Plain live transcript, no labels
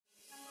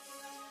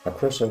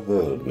Across our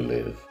world we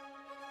live,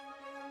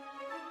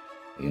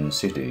 in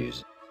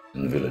cities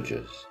and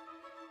villages,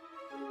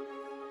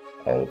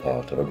 all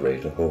part of a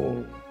greater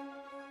whole,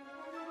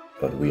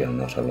 but we are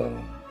not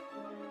alone.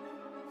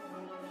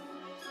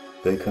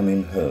 They come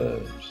in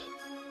herds,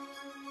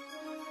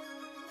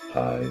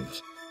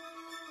 hives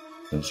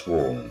and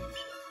swarms,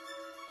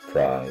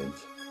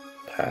 prides,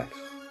 packs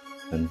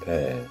and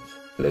pairs,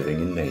 living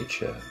in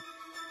nature,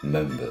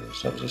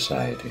 members of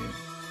society.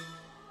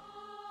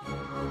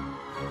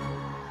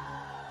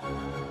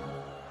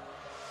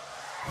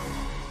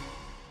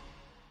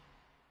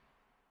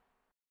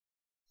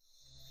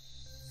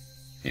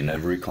 In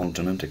every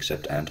continent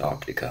except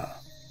Antarctica,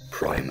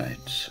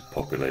 primates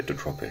populate the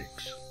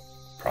tropics.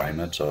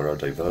 Primates are a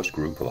diverse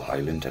group of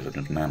highly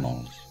intelligent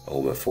mammals,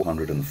 over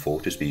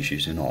 440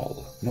 species in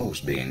all,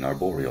 most being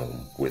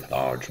arboreal, with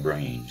large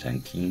brains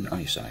and keen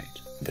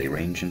eyesight. They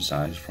range in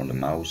size from the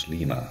mouse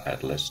lemur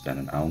at less than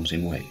an ounce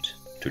in weight,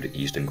 to the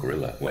eastern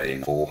gorilla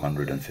weighing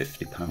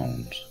 450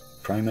 pounds.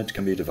 Primates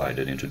can be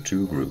divided into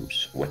two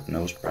groups,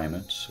 wet-nosed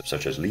primates,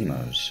 such as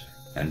lemurs,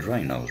 and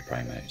dry-nosed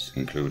primates,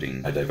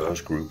 including a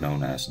diverse group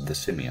known as the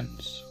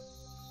simians.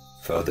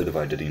 Further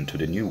divided into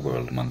the New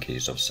World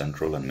monkeys of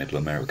Central and Middle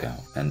America,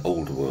 and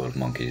Old World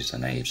monkeys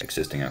and apes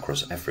existing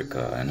across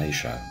Africa and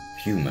Asia,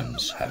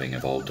 humans having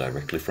evolved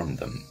directly from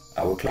them.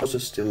 Our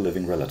closest still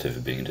living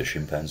relative being the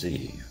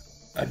chimpanzee,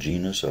 a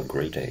genus of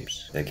great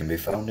apes. They can be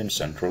found in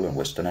Central and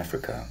Western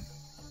Africa,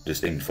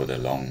 distinct for their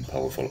long,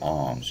 powerful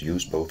arms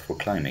used both for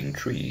climbing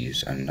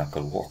trees and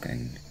knuckle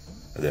walking,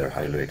 their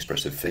highly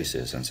expressive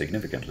faces and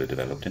significantly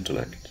developed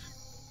intellect.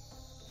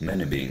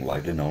 Many being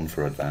widely known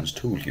for advanced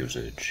tool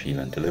usage,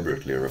 even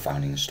deliberately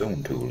refining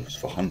stone tools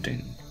for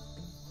hunting.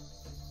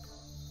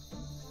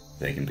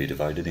 They can be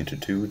divided into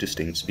two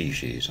distinct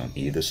species on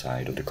either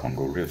side of the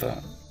Congo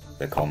River,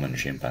 the common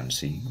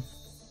chimpanzee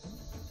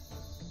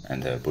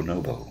and the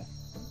bonobo.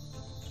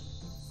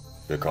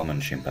 The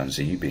common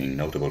chimpanzee being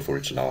notable for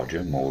its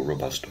larger, more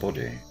robust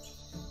body,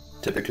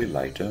 typically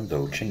lighter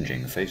though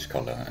changing face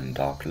color and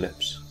dark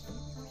lips,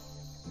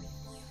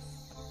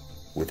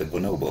 with the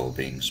bonobo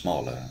being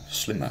smaller,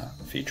 slimmer,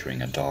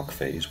 featuring a dark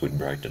face with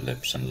brighter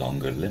lips and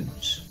longer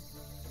limbs,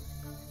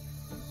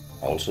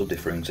 also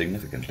differing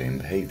significantly in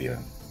behavior.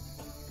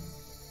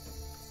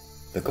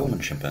 The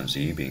common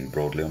chimpanzee being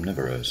broadly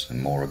omnivorous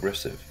and more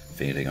aggressive,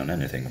 feeding on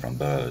anything from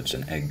birds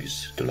and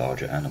eggs to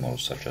larger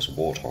animals such as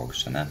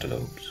warthogs and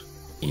antelopes,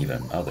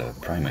 even other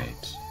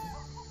primates,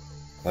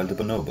 while the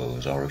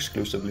bonobos are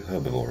exclusively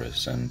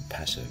herbivorous and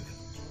passive,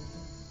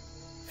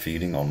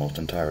 feeding almost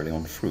entirely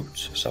on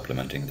fruits,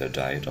 supplementing their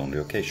diet only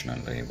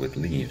occasionally with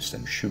leaves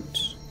and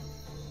shoots.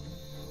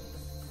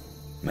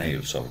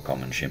 Males of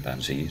common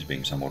chimpanzees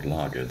being somewhat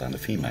larger than the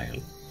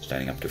female,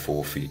 standing up to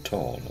 4 feet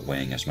tall,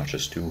 weighing as much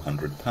as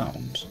 200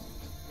 pounds.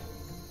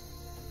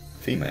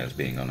 Females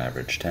being on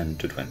average 10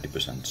 to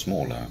 20%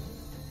 smaller.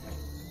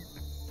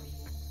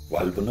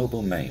 While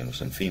bonobo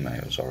males and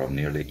females are of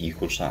nearly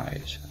equal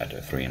size, at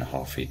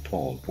 3.5 feet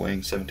tall,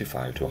 weighing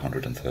 75 to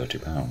 130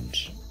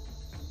 pounds.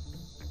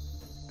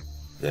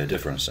 Their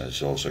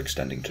differences also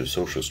extending to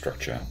social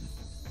structure.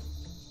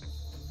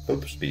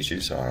 Both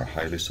species are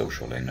highly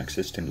social and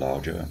exist in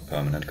larger,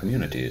 permanent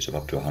communities of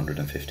up to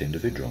 150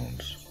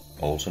 individuals,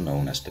 also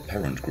known as the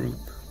parent group,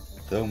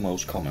 though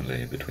most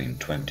commonly between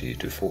 20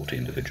 to 40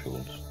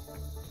 individuals.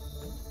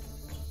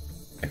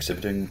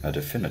 Exhibiting a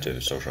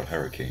definitive social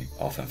hierarchy,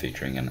 often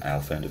featuring an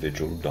alpha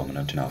individual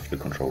dominant enough to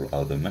control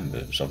other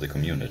members of the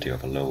community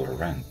of a lower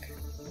rank.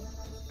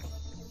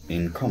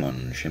 In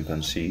common,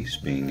 chimpanzees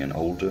being an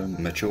older,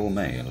 mature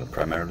male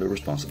primarily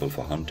responsible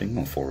for hunting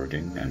or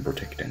foraging and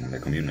protecting the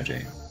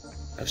community,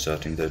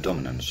 asserting their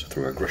dominance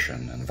through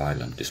aggression and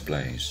violent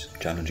displays,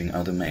 challenging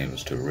other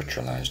males to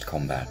ritualized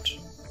combat.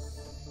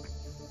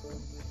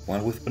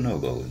 While with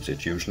bonobos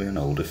it's usually an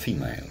older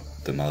female,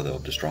 the mother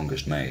of the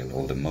strongest male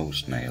or the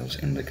most males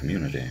in the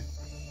community.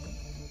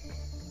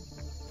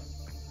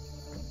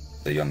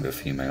 The younger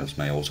females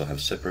may also have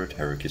separate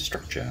hierarchy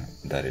structure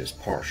that is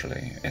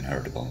partially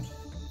inheritable,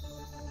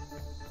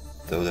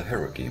 though the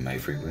hierarchy may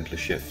frequently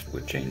shift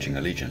with changing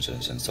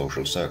allegiances and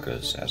social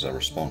circles as a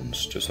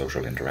response to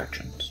social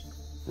interactions,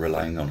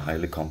 relying on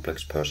highly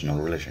complex personal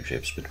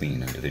relationships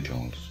between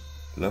individuals.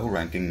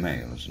 Low-ranking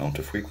males known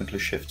to frequently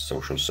shift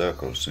social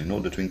circles in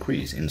order to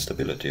increase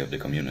instability of the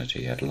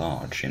community at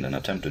large in an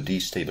attempt to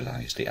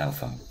destabilize the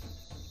alpha,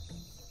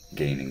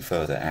 gaining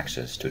further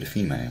access to the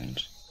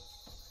females.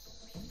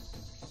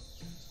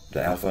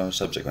 The alpha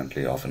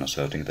subsequently often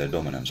asserting their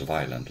dominance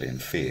violently in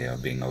fear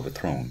of being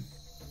overthrown.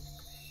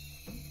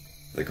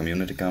 The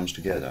community comes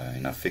together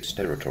in a fixed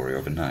territory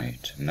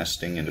overnight,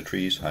 nesting in the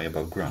trees high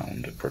above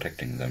ground,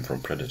 protecting them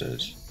from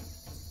predators.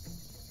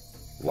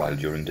 While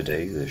during the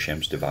day the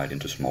chimps divide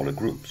into smaller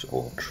groups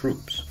or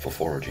troops for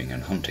foraging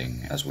and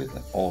hunting as with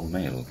all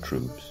male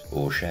troops,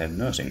 or shared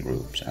nursing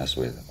groups as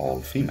with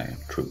all female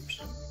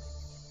troops,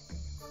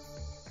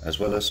 as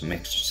well as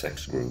mixed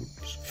sex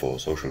groups for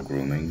social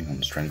grooming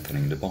and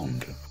strengthening the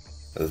bond,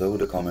 though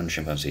the common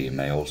chimpanzee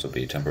may also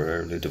be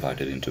temporarily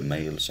divided into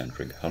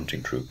male-centric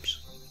hunting troops,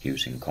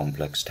 using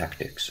complex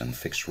tactics and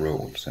fixed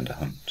roles in the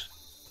hunt.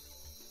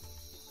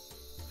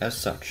 As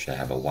such, they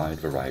have a wide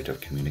variety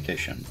of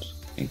communications,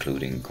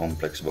 including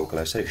complex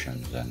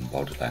vocalizations and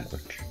body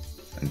language,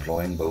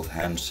 employing both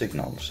hand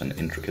signals and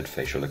intricate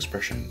facial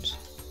expressions,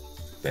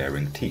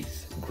 baring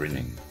teeth,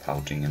 grinning,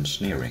 pouting and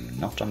sneering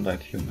not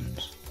unlike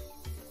humans.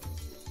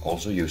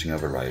 Also using a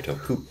variety of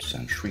hoots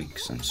and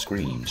shrieks and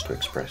screams to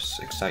express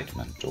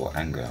excitement or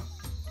anger.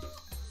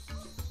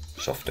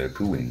 Softer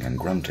cooing and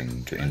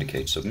grunting to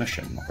indicate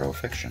submission or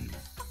affection,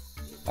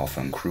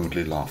 often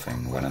crudely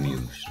laughing when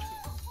amused.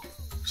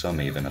 Some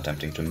even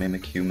attempting to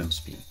mimic human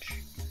speech.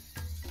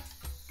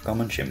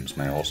 Common chimps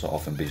may also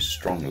often be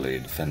strongly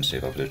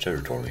defensive of their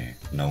territory,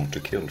 known to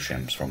kill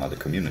chimps from other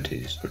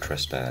communities who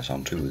trespass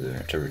onto their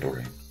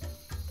territory.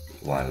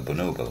 While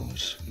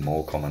bonobos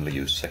more commonly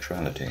use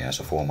sexuality as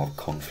a form of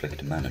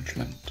conflict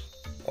management,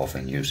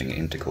 often using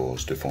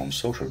intercourse to form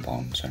social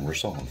bonds and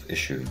resolve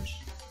issues.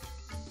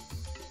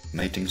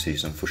 Mating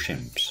season for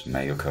chimps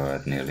may occur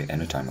at nearly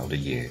any time of the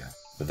year,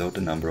 though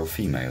the number of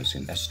females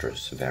in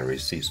estrus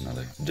varies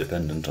seasonally,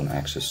 dependent on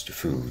access to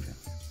food,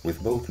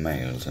 with both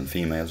males and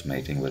females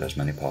mating with as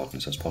many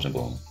partners as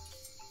possible,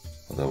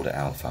 although the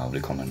alpha of the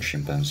common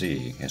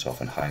chimpanzee is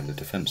often highly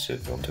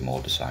defensive of the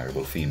more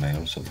desirable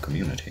females of the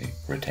community,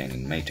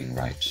 retaining mating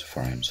rights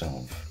for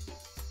himself,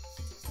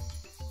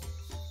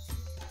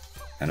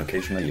 and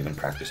occasionally even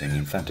practicing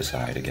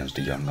infanticide against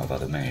the young of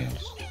other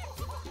males.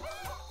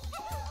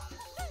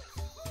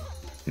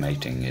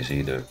 Mating is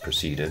either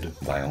preceded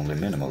by only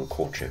minimal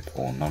courtship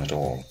or none at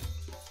all,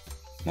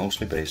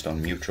 mostly based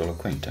on mutual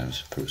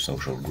acquaintance through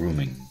social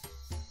grooming,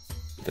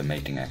 the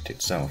mating act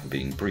itself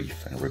being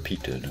brief and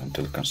repeated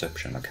until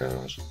conception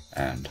occurs,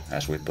 and,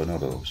 as with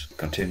bonobos,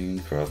 continuing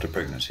throughout the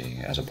pregnancy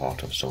as a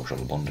part of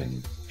social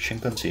bonding.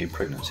 Chimpanzee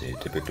pregnancy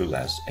typically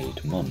lasts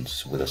 8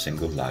 months with a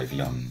single live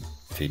young,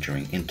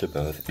 featuring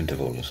interbirth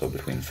intervals of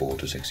between 4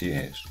 to 6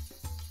 years.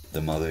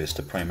 The mother is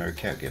the primary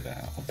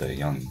caregiver of their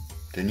young,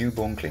 the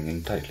newborn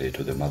clinging tightly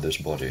to the mother's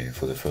body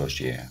for the first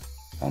year,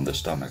 on the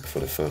stomach for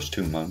the first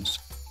 2 months,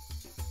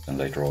 and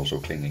later also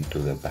clinging to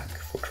their back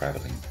for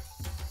traveling.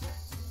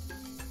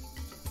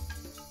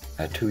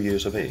 At 2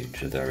 years of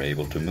age, they are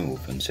able to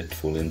move and sit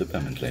fully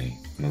independently,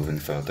 moving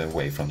further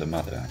away from the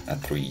mother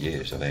at 3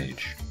 years of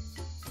age.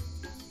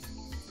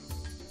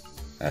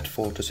 At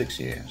 4 to 6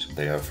 years,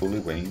 they are fully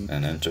winged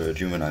and enter a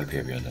juvenile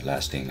period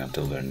lasting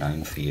until their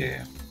 9th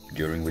year,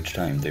 during which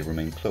time they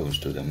remain close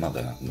to their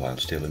mother while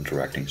still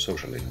interacting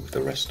socially with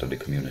the rest of the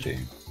community,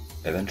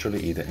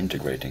 eventually either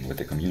integrating with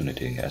the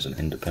community as an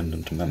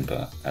independent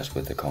member, as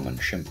with the common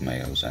chimp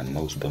males and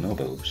most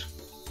bonobos,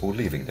 or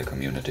leaving the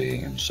community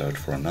in search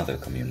for another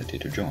community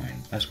to join,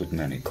 as with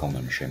many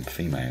common chimp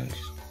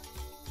females,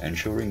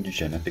 ensuring the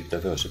genetic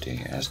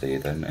diversity as they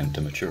then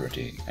enter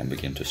maturity and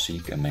begin to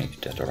seek a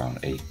mate at around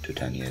 8 to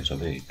 10 years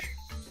of age.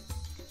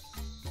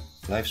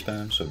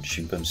 Lifespans of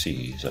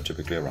chimpanzees are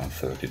typically around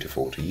 30 to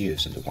 40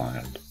 years in the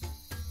wild.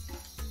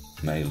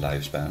 Male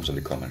lifespans of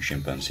the common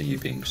chimpanzee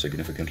being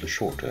significantly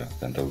shorter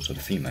than those of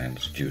the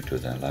females due to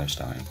their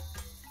lifestyle.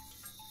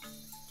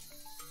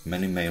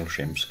 Many male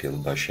chimps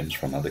killed by chimps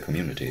from other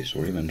communities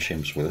or even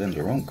chimps within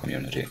their own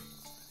community,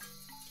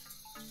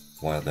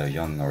 while their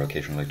young are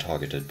occasionally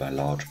targeted by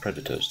large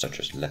predators such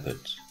as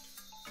leopards.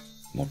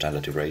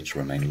 Mortality rates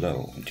remain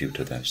low due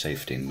to their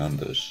safety in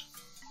numbers.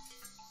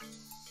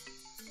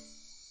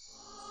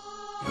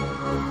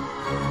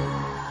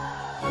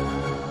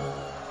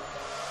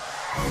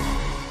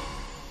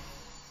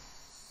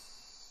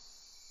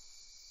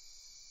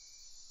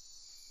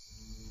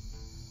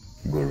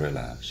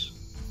 Gorillas.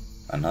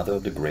 Another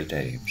of the great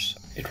apes,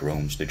 it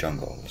roams the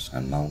jungles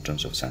and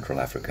mountains of Central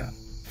Africa,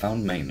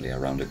 found mainly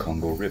around the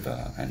Congo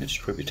River and its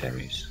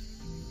tributaries,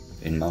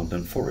 in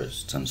mountain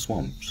forests and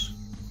swamps,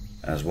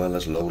 as well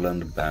as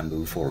lowland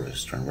bamboo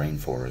forests and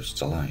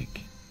rainforests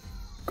alike.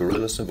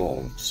 Gorillas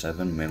evolved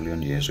 7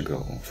 million years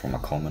ago from a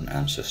common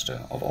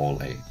ancestor of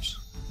all apes,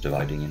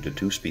 dividing into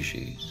 2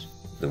 species,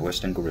 the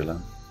western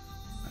gorilla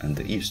and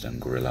the eastern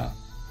gorilla,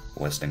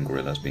 western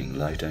gorillas being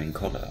lighter in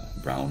color,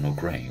 brown or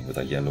gray with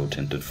a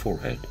yellow-tinted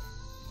forehead,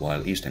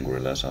 while eastern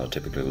gorillas are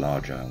typically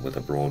larger with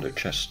a broader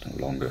chest and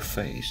longer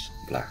face,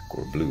 black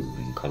or blue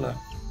in color.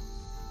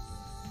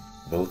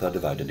 Both are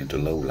divided into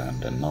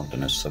lowland and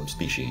mountainous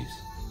subspecies,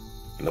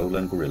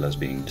 lowland gorillas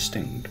being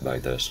distinct by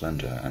their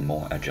slender and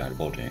more agile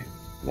body,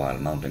 while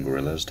mountain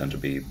gorillas tend to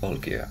be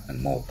bulkier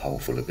and more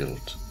powerfully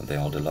built. They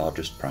are the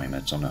largest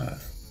primates on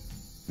Earth.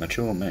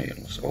 Mature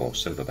males, or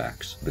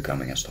silverbacks,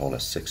 becoming as tall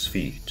as 6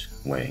 feet,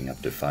 weighing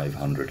up to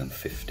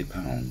 550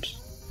 pounds,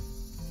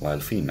 while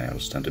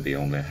females tend to be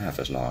only half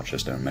as large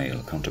as their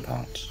male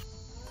counterparts.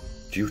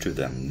 Due to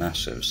their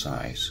massive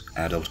size,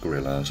 adult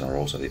gorillas are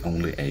also the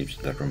only apes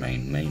that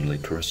remain mainly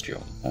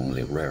terrestrial,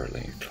 only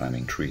rarely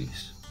climbing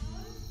trees,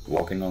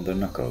 walking on their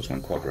knuckles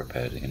when quadruped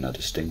in a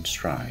distinct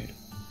stride,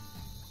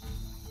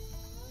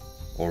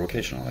 or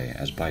occasionally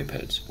as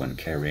bipeds when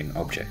carrying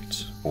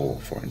objects or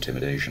for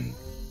intimidation.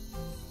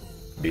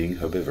 Being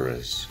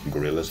herbivorous,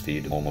 gorillas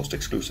feed almost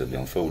exclusively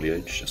on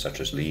foliage such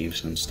as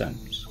leaves and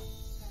stems.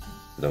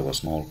 though a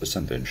small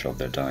percentage of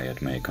their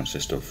diet may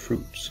consist of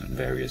fruits and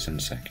various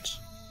insects.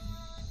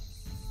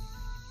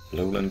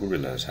 Lowland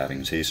gorillas having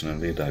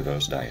seasonally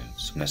diverse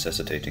diets,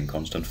 necessitating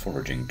constant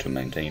foraging to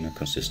maintain a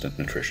consistent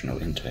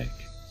nutritional intake,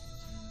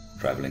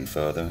 traveling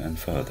further and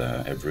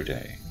further every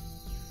day,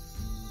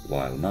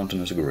 while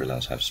mountainous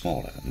gorillas have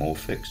smaller, more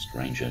fixed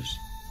ranges,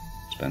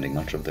 spending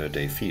much of their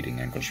day feeding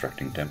and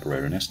constructing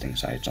temporary nesting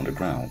sites on the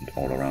ground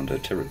all around their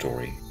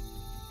territory,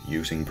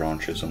 using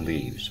branches and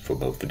leaves for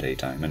both the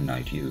daytime and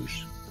night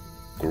use.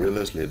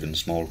 Gorillas live in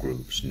small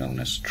groups known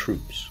as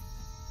troops,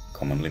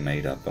 commonly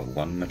made up of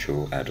one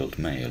mature adult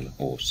male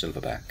or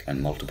silverback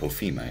and multiple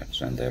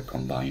females and their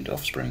combined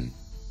offspring,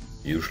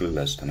 usually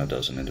less than a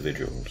dozen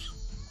individuals.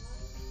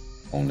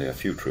 Only a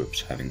few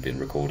troops having been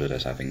recorded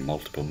as having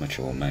multiple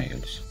mature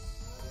males.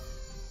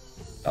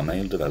 A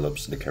male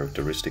develops the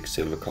characteristic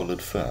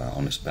silver-colored fur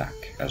on his back,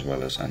 as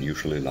well as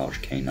unusually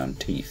large canine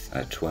teeth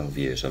at 12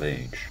 years of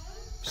age,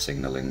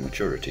 signaling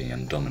maturity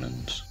and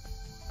dominance,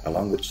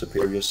 along with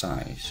superior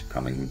size,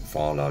 coming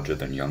far larger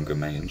than younger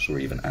males or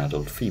even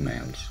adult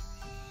females.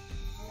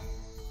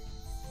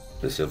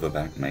 The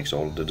silverback makes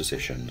all the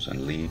decisions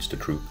and leads the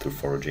troop through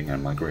foraging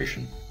and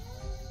migration,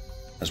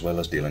 as well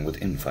as dealing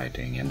with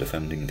infighting and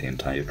defending the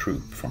entire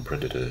troop from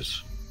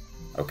predators,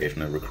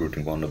 occasionally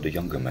recruiting one of the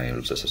younger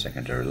males as a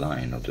secondary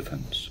line of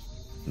defense,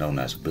 known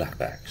as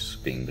blackbacks,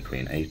 being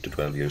between 8 to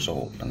 12 years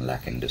old and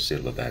lacking the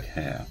silverback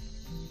hair.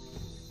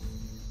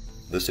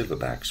 The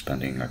silverback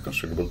spending a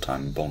considerable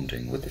time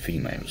bonding with the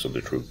females of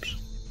the troops,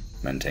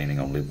 maintaining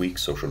only weak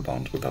social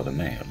bonds with other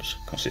males,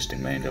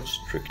 consisting mainly of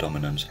strict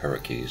dominance,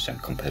 hierarchies,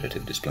 and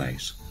competitive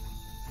displays.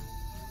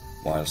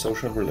 While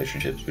social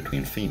relationships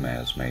between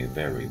females may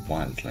vary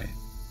wildly,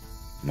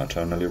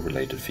 maternally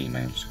related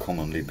females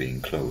commonly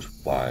being close,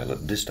 while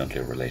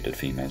distantly related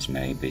females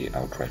may be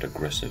outright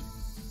aggressive.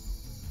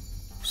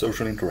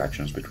 Social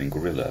interactions between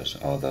gorillas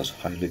are thus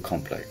highly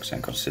complex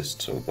and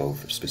consists of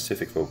both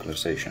specific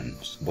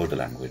vocalizations, body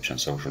language,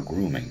 and social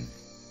grooming,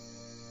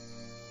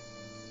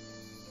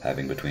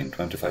 having between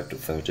 25 to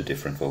 30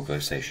 different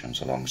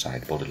vocalizations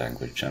alongside body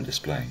language and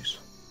displays.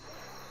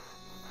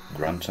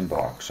 Grunts and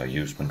barks are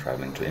used when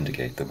traveling to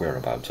indicate the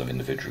whereabouts of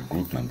individual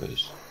group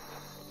members,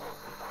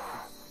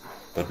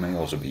 but may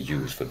also be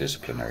used for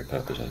disciplinary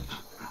purposes.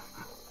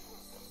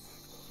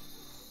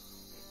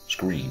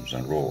 Screams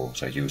and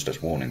roars are used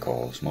as warning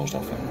calls most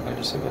often by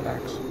the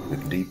silverbacks,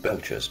 with deep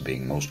belches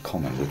being most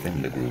common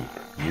within the group,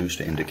 used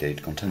to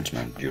indicate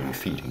contentment during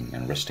feeding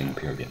and resting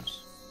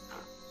periods.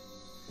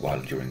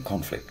 While during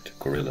conflict,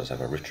 gorillas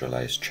have a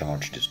ritualized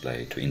charge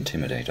display to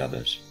intimidate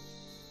others,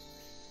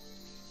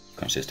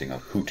 consisting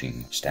of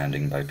hooting,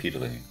 standing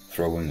bipedally,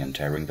 throwing and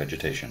tearing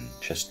vegetation,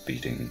 chest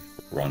beating,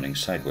 running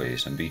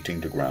sideways and beating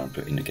the ground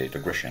to indicate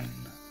aggression,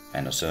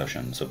 and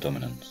assertions of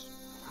dominance.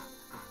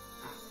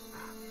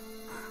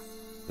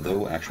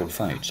 Though actual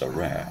fights are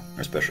rare,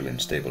 especially in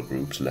stable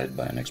groups led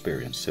by an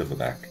experienced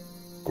silverback,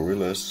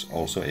 gorillas are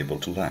also able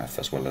to laugh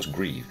as well as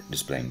grieve,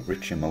 displaying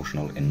rich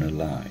emotional inner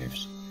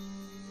lives,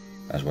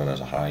 as well as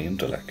a high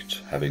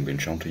intellect, having been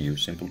shown to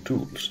use simple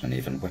tools and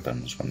even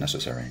weapons when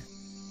necessary.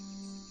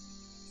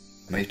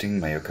 Mating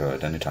may occur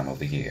at any time of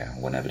the year,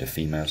 whenever the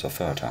females are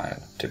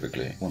fertile,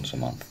 typically once a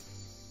month.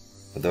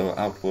 Though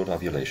outward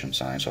ovulation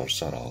signs are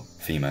subtle,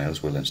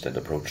 females will instead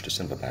approach the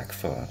silverback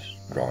first,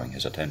 drawing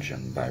his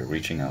attention by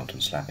reaching out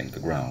and slapping the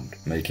ground,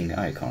 making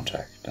eye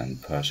contact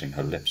and pursing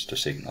her lips to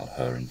signal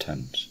her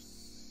intent.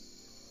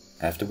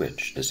 After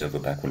which, the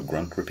silverback will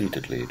grunt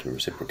repeatedly to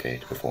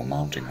reciprocate before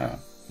mounting her.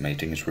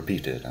 Mating is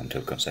repeated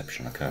until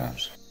conception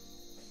occurs.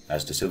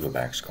 As the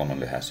silverbacks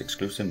commonly has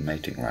exclusive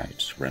mating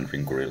rights,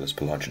 rendering gorillas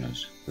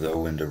polygynous,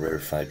 though in the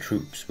rarefied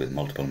troops with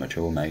multiple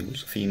mature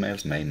males,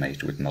 females may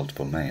mate with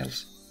multiple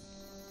males.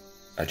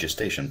 A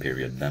gestation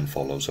period then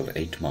follows of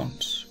 8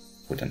 months,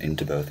 with an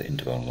interbirth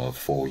interval of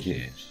 4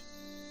 years.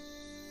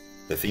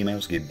 The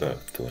females give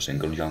birth to a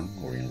single young,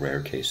 or in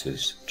rare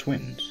cases,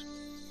 twins,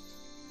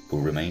 who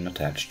remain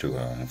attached to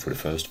her for the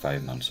first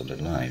 5 months of their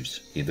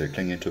lives, either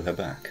clinging to her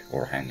back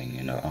or hanging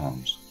in her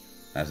arms,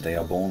 as they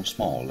are born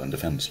small and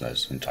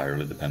defenseless,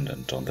 entirely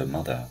dependent on their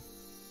mother.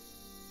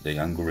 The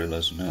young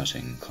gorillas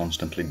nursing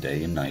constantly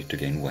day and night to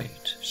gain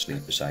weight,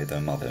 sleep beside their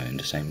mother in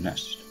the same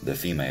nest, the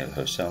female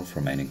herself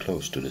remaining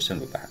close to the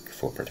silverback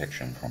for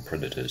protection from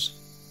predators.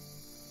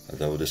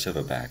 Though the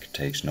silverback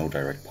takes no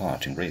direct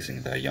part in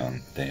raising their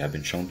young, they have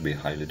been shown to be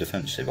highly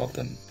defensive of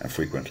them and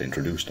frequently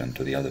introduce them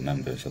to the other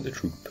members of the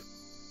troop.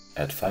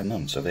 At 5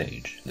 months of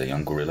age, the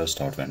young gorillas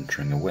start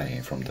venturing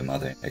away from the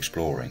mother,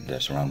 exploring their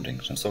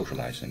surroundings and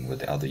socializing with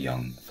the other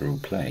young through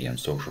play and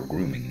social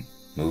grooming,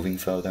 moving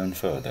further and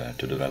further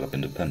to develop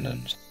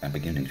independence and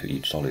beginning to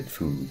eat solid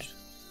foods.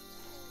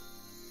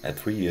 At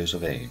 3 years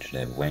of age, they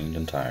have waned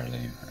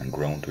entirely and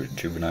grown to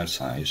juvenile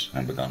size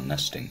and begun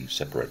nesting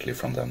separately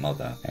from their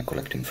mother and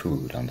collecting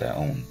food on their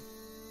own.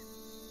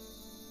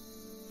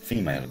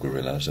 Female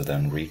gorillas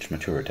then reach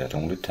maturity at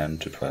only 10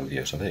 to 12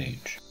 years of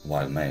age,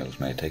 while males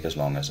may take as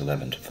long as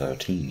 11 to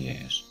 13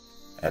 years,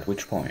 at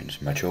which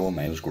point mature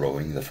males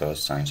growing the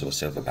first signs of a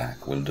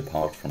silverback will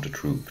depart from the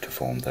troop to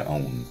form their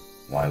own,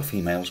 while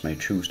females may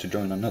choose to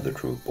join another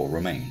troop or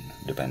remain,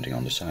 depending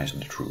on the size of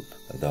the troop.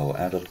 Though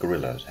adult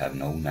gorillas have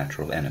no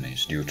natural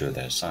enemies due to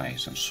their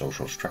size and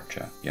social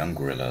structure, young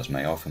gorillas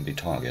may often be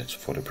targets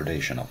for the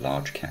predation of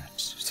large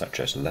cats, such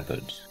as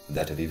leopards,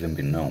 that have even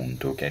been known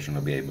to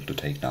occasionally be able to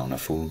take down a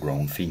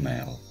full-grown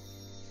female.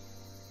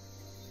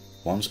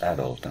 Once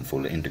adult and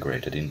fully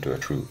integrated into a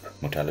troop,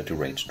 mortality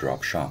rates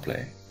drop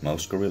sharply.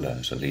 Most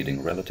gorillas are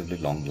leading relatively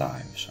long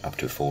lives, up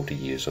to 40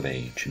 years of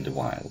age in the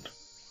wild.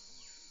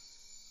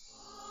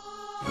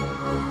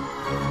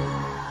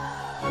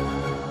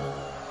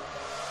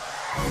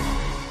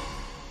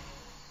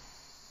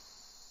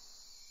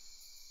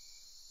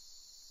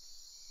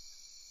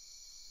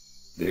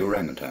 The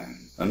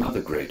orangutan,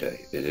 another great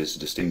ape, it is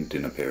distinct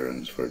in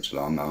appearance for its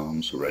long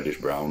arms,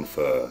 reddish-brown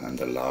fur, and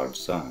their large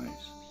size,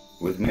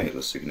 with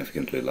males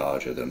significantly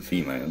larger than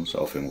females,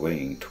 often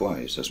weighing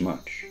twice as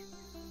much.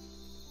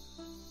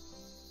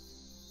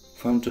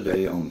 Found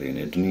today only in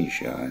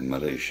Indonesia and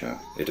Malaysia,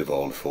 it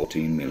evolved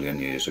 14 million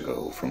years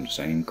ago from the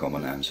same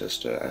common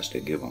ancestor as the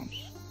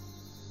gibbons.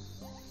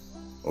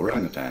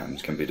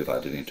 Orangutans can be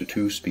divided into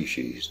two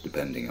species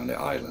depending on the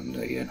island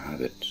they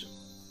inhabit: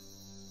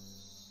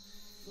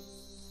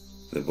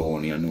 the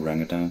Bornean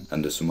orangutan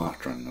and the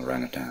Sumatran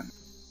orangutan.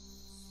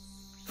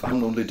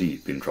 Found only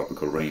deep in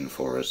tropical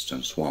rainforests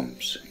and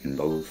swamps in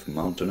both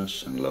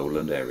mountainous and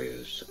lowland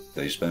areas,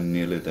 they spend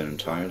nearly their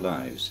entire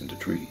lives in the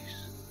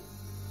trees,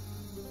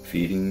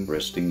 feeding,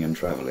 resting, and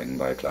traveling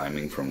by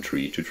climbing from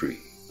tree to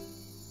tree,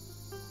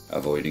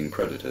 avoiding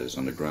predators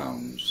on the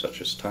ground such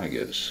as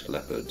tigers,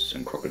 leopards,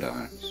 and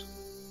crocodiles.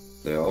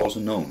 They are also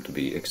known to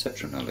be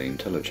exceptionally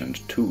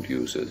intelligent tool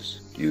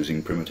users,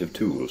 using primitive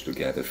tools to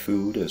gather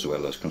food as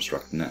well as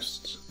construct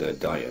nests, their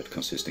diet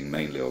consisting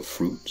mainly of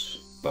fruits,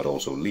 but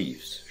also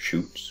leaves,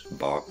 shoots,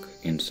 bark,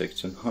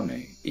 insects, and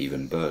honey,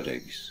 even bird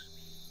eggs.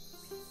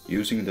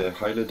 Using their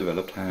highly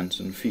developed hands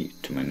and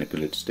feet to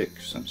manipulate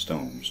sticks and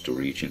stones to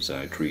reach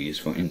inside trees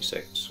for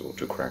insects or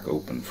to crack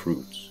open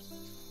fruits,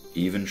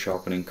 even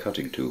sharpening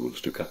cutting tools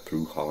to cut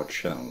through hard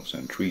shells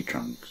and tree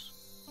trunks,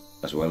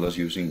 as well as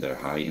using their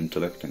high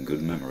intellect and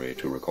good memory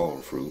to recall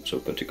fruits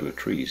of particular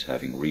trees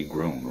having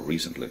regrown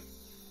recently,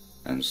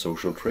 and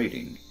social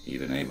trading,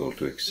 even able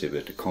to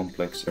exhibit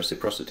complex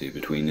reciprocity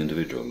between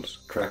individuals,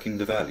 tracking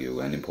the value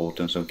and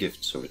importance of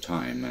gifts over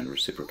time and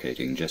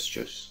reciprocating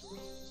gestures.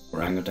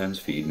 Orangutans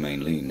feed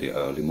mainly in the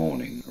early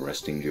morning,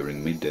 resting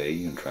during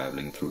midday and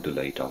traveling through the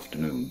late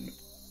afternoon,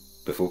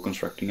 before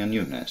constructing a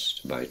new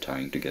nest by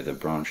tying together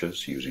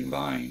branches using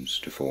vines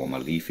to form a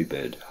leafy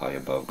bed high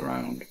above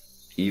ground,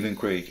 even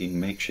creating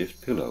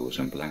makeshift pillows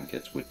and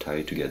blankets with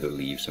tied together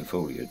leaves and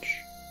foliage.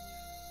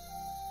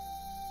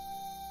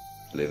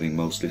 Living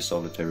mostly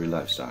solitary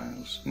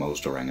lifestyles,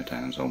 most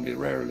orangutans only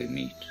rarely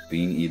meet,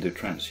 being either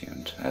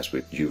transient, as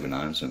with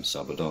juveniles and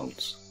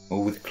subadults,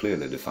 or with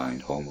clearly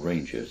defined home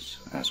ranges,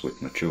 as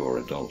with mature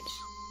adults.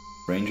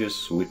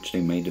 Ranges which they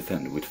may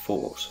defend with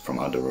force from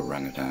other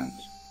orangutans,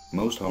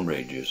 most home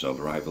ranges of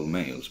rival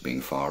males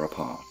being far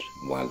apart,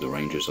 while the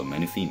ranges of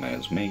many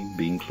females may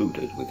be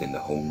included within the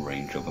home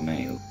range of a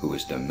male, who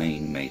is their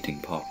main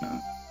mating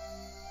partner.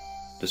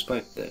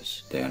 Despite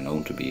this, they are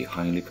known to be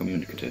highly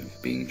communicative,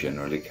 being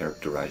generally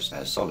characterized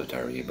as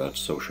solitary but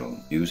social,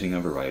 using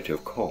a variety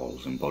of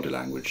calls and body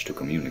language to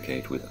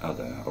communicate with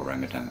other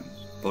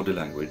orangutans, body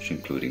language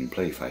including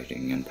play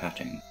fighting and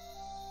patting,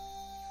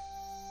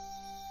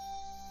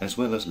 as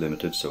well as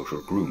limited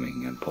social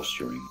grooming and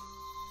posturing.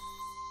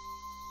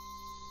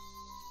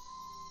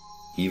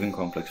 Even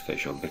complex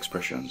facial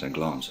expressions and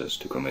glances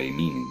to convey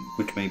meaning,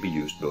 which may be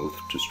used both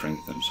to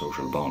strengthen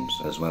social bonds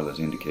as well as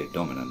indicate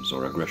dominance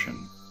or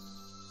aggression.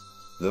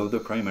 Though the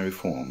primary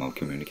form of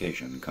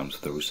communication comes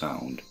through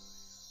sound,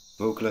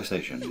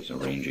 vocalizations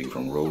ranging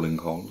from rolling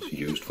calls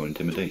used for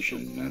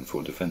intimidation and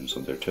for defense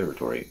of their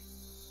territory,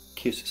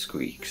 kiss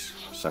squeaks,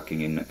 sucking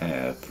in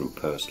air through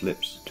pursed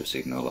lips to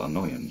signal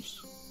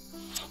annoyance,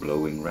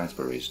 blowing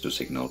raspberries to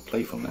signal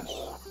playfulness,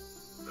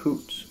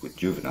 hoots with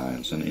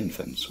juveniles and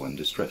infants when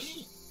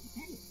distressed,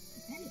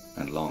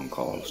 and long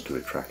calls to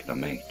attract a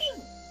mate.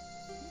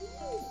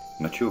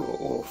 Mature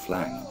or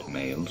flanged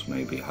males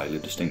may be highly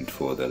distinct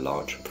for their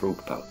large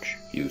throat pouch,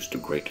 used to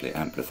greatly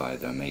amplify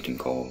their mating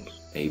calls,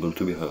 able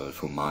to be heard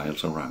for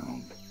miles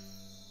around,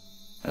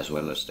 as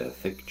well as their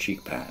thick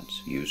cheek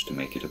pads, used to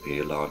make it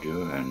appear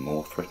larger and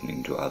more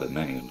threatening to other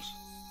males.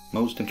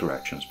 Most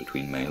interactions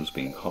between males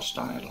being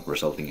hostile,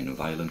 resulting in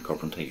violent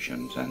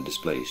confrontations and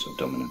displays of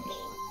dominance,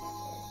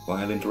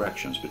 while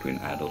interactions between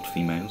adult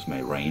females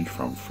may range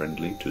from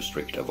friendly to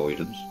strict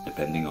avoidance,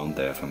 depending on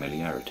their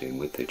familiarity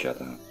with each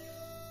other.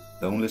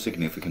 The only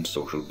significant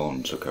social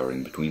bonds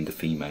occurring between the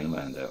female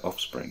and their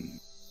offspring.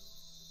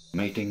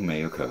 Mating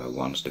may occur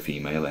once the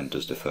female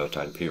enters the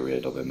fertile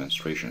period of a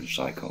menstruation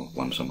cycle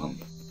once a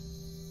month,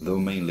 though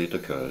mainly it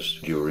occurs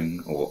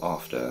during or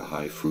after a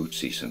high fruit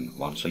season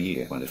once a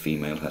year, when the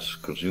female has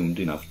consumed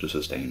enough to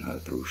sustain her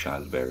through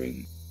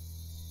childbearing.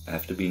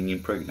 After being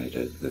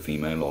impregnated, the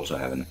female also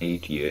has an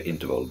 8-year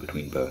interval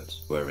between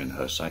births, wherein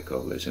her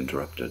cycle is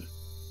interrupted.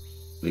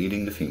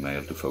 leading the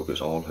female to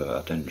focus all her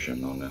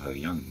attention on her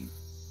young.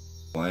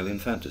 While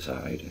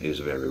infanticide is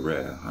very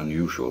rare,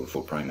 unusual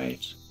for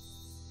primates,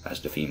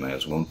 as the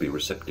females won't be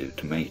receptive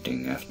to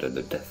mating after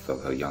the death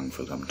of her young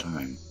for some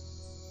time.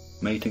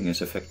 Mating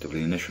is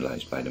effectively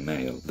initialized by the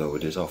male, though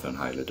it is often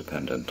highly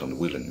dependent on the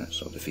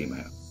willingness of the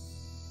female.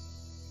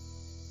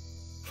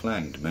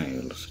 Flanged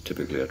males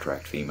typically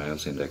attract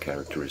females in their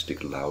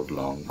characteristic loud,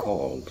 long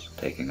calls,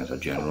 taken as a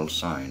general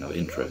sign of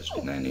interest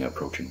in any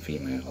approaching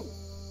female.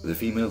 The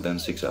female then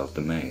seeks out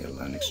the male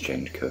and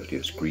exchange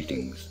courteous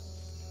greetings.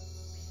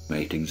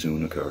 Mating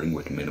soon occurring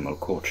with minimal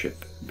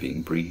courtship,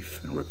 being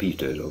brief and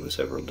repeated over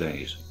several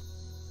days.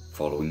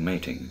 Following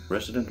mating,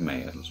 resident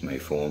males may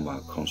form a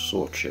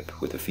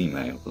consortship with a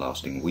female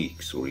lasting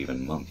weeks or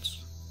even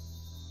months,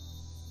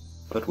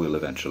 but will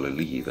eventually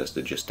leave as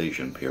the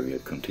gestation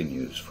period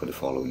continues for the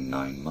following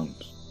 9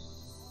 months.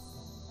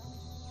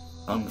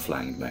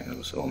 Unflanged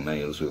males, or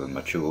males who have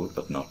matured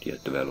but not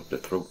yet developed a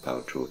throat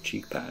pouch or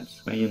cheek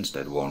pads, may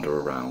instead wander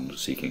around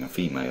seeking a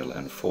female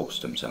and force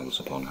themselves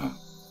upon her.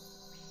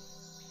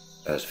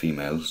 As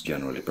females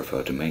generally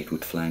prefer to mate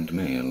with flanged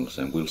males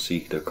and will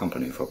seek their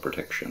company for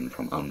protection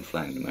from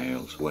unflanged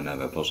males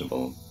whenever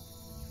possible.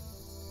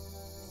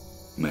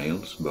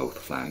 Males, both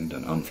flanged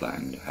and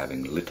unflanged,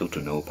 having little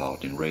to no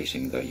part in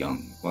raising their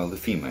young, while the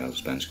female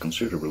spends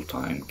considerable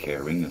time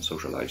caring and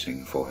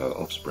socializing for her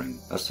offspring.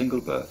 A single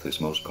birth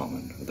is most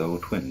common, though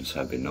twins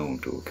have been known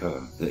to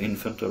occur. The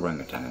infant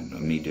orangutan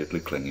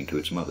immediately clinging to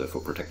its mother for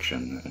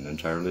protection and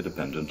entirely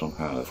dependent on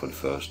her for the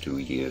first 2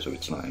 years of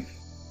its life.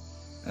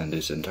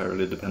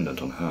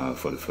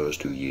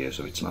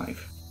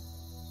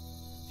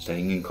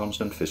 Staying in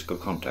constant physical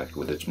contact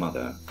with its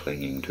mother,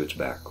 clinging to its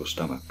back or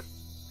stomach.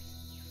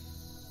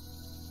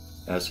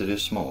 As it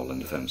is small and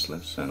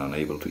defenseless and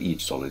unable to eat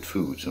solid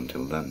foods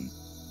until then,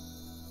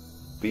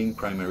 being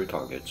primary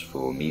targets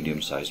for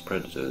medium-sized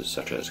predators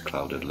such as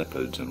clouded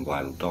leopards and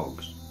wild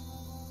dogs.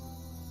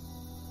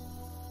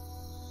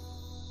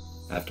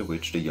 After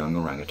which the young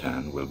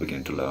orangutan will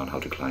begin to learn how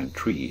to climb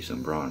trees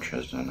and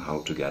branches and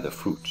how to gather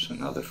fruits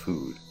and other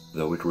food,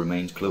 though it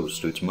remains close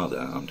to its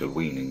mother until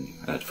weaning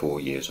at 4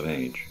 years of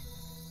age.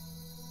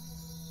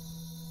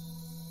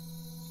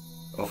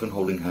 Often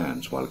holding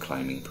hands while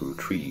climbing through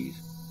trees.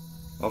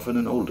 Often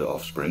an older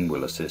offspring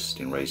will assist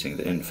in raising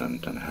the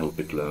infant and help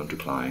it learn to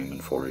climb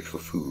and forage for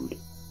food.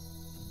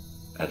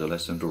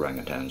 Adolescent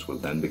orangutans will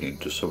then begin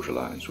to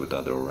socialize with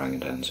other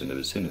orangutans in the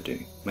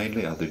vicinity,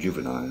 mainly other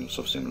juveniles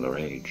of similar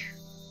age,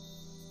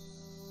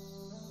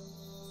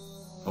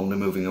 only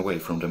moving away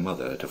from their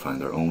mother to find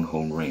their own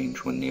home range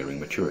when nearing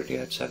maturity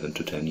at 7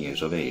 to 10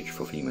 years of age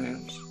for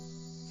females,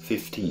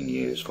 15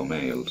 years for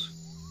males,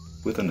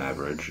 with an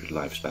average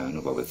lifespan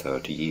of over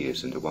 30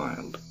 years in the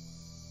wild.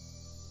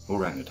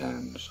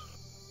 Orangutans,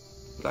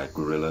 like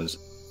gorillas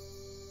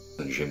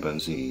and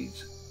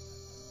chimpanzees,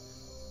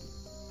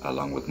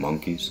 along with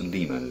monkeys and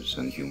lemurs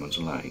and humans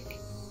alike,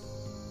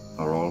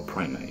 are all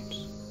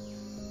primates,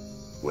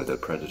 whether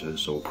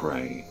predators or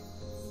prey,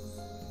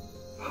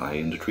 high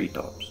in the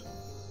treetops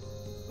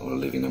or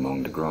living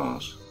among the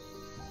grass.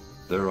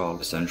 They're all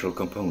essential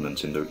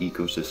components in their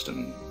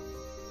ecosystem,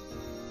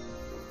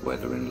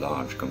 whether in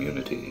large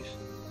communities,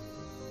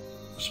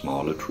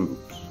 smaller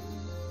troops,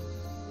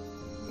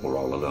 or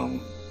all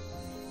alone.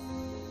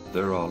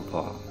 They're all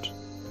part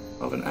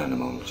of an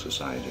animal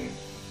society.